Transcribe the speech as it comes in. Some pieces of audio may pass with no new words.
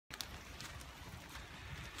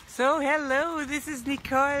So hello, this is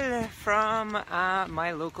Nicole from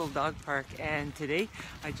my local dog park, and today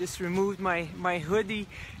I just removed my hoodie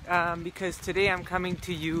because today I'm coming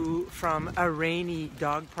to you from a rainy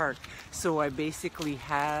dog park. So I basically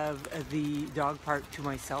have the dog park to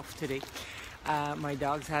myself today. My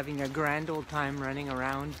dog's having a grand old time running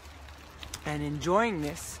around and enjoying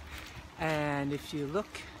this. And if you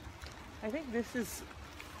look, I think this is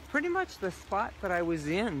pretty much the spot that I was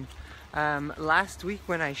in last week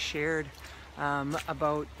when I shared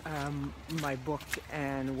about my book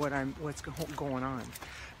and what's going on.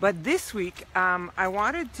 But this week I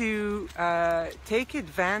wanted to take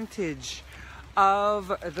advantage of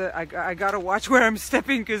the I gotta watch where I'm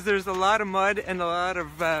stepping because there's a lot of mud and a lot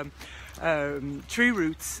of tree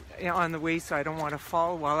roots on the way, so I don't want to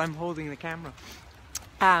fall while I'm holding the camera.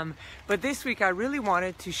 But this week I really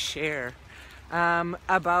wanted to share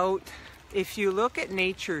about, if you look at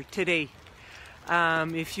nature today,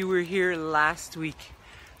 if you were here last week,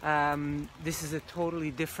 this is a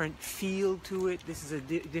totally different feel to it. This is a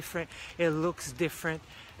different, it looks different.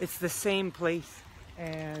 It's the same place,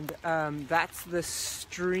 and that's the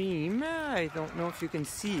stream. I don't know if you can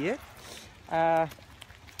see it.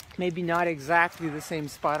 Maybe not exactly the same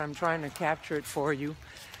spot. I'm trying to capture it for you.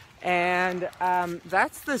 And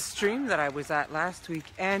that's the stream that I was at last week.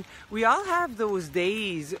 And we all have those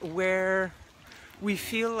days where we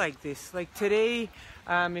feel like this. Like today,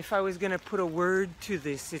 if I was going to put a word to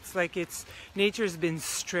this, it's like nature's been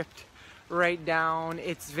stripped right down.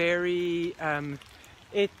 It's very,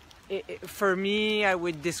 for me, I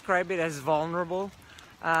would describe it as vulnerable.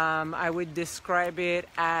 I would describe it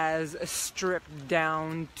as stripped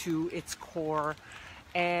down to its core.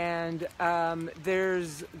 And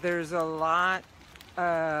there's a lot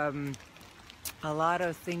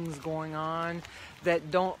of things going on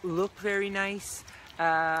that don't look very nice,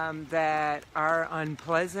 that are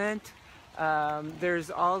unpleasant.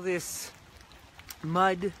 There's all this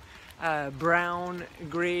mud, brown,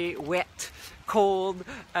 gray, wet, cold,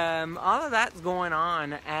 all of that's going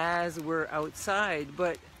on as we're outside.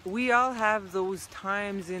 But we all have those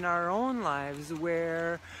times in our own lives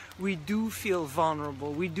where we do feel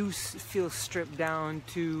vulnerable. We do feel stripped down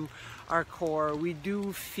to our core. We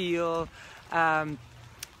do feel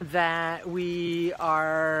that we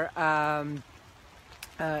are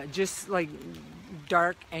just like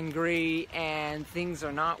dark and gray, and things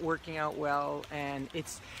are not working out well, and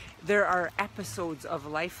there are episodes of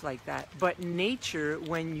life like that. But nature,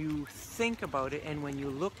 when you think about it and when you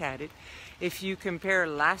look at it, if you compare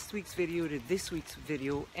last week's video to this week's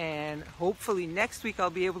video, and hopefully next week I'll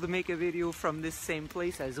be able to make a video from this same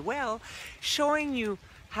place as well, showing you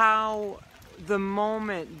how the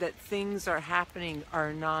moment that things are happening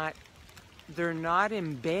they're not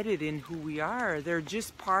embedded in who we are. They're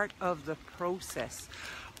just part of the process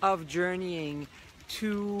of journeying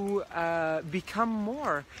to become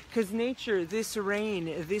more. Because nature, this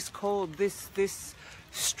rain, this cold, this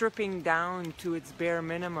stripping down to its bare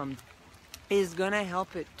minimum is going to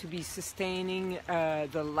help it to be sustaining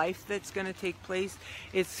the life that's going to take place.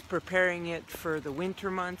 It's preparing it for the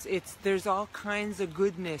winter months. There's all kinds of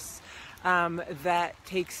goodness that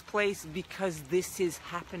takes place because this is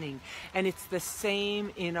happening. And it's the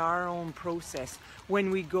same in our own process.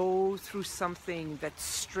 When we go through something that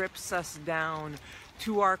strips us down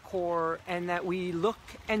to our core, and that we look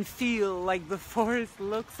and feel like the forest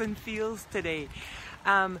looks and feels today,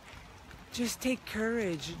 just take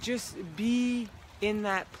courage. Just be in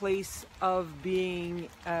that place of being,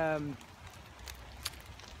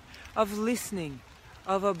 of listening,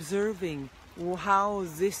 of observing how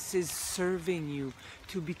this is serving you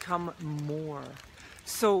to become more.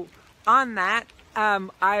 So on that, I'm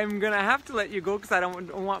gonna have to let you go because I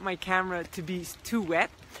don't want my camera to be too wet.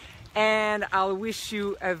 And I'll wish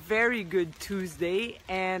you a very good Tuesday,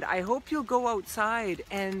 and I hope you'll go outside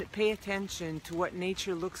and pay attention to what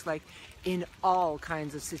nature looks like in all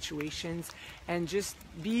kinds of situations, and just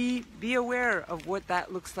be aware of what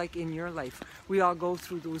that looks like in your life. We all go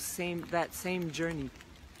through that same journey.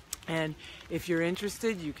 And if you're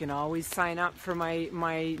interested, you can always sign up for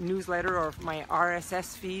my newsletter or my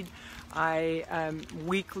RSS feed.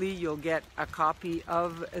 Weekly you'll get a copy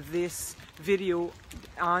of this video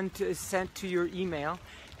sent to your email,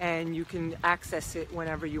 and you can access it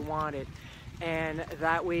whenever you want it. And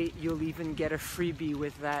that way you'll even get a freebie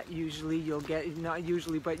with that. Usually you'll get, not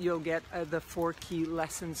usually, but you'll get the 4 key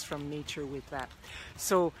lessons from nature with that.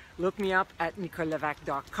 So look me up at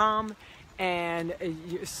NicoleLevac.com, and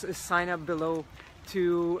sign up below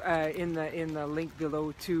to in the link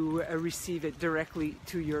below to receive it directly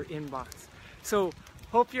to your inbox. So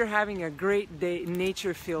Hope you're having a great day,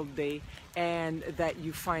 nature-filled day, and that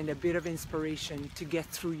you find a bit of inspiration to get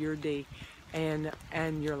through your day and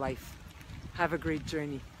your life. Have a great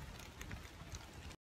journey.